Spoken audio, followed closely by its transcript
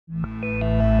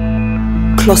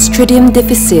Clostridium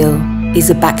difficile is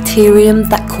a bacterium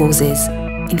that causes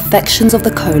infections of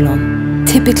the colon,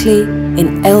 typically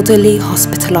in elderly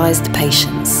hospitalized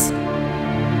patients.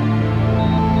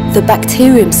 The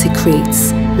bacterium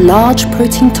secretes large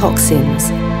protein toxins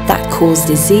that cause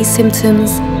disease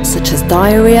symptoms such as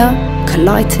diarrhea,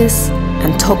 colitis,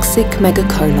 and toxic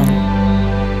megacolon.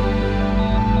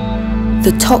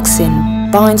 The toxin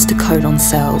binds to colon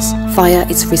cells via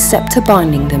its receptor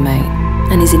binding domain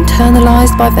and is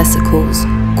internalized by vesicles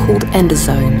called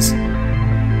endosomes.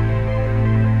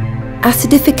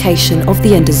 Acidification of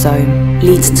the endosome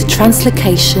leads to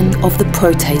translocation of the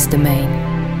protease domain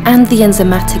and the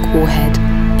enzymatic warhead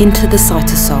into the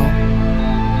cytosol.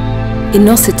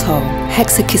 Inositol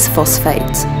hexakiss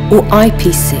phosphate, or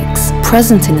IP6,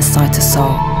 present in the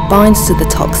cytosol, binds to the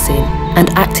toxin and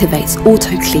activates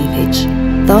autocleavage,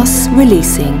 thus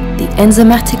releasing the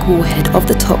enzymatic warhead of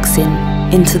the toxin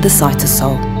into the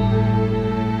cytosol.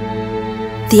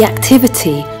 The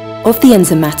activity of the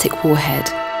enzymatic warhead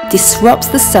disrupts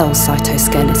the cell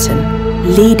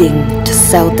cytoskeleton, leading to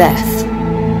cell death.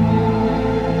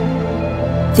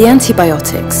 The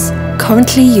antibiotics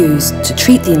currently used to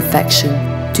treat the infection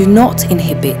do not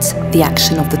inhibit the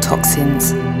action of the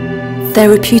toxins.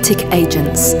 Therapeutic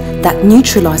agents that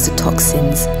neutralize the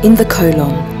toxins in the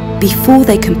colon before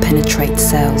they can penetrate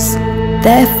cells,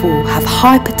 therefore have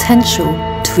high potential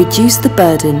to reduce the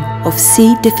burden of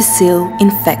C. difficile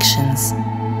infections.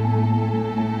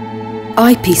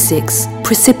 IP6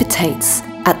 precipitates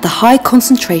at the high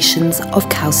concentrations of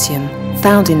calcium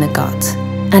found in the gut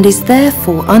and is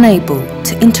therefore unable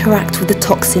to interact with the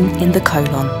toxin in the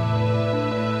colon.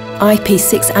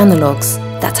 IP6 analogues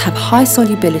that have high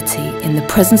solubility in the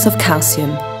presence of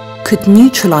calcium could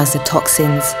neutralize the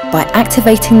toxins by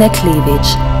activating their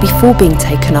cleavage before being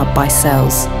taken up by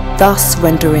cells, thus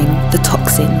rendering the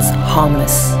toxins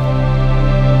harmless.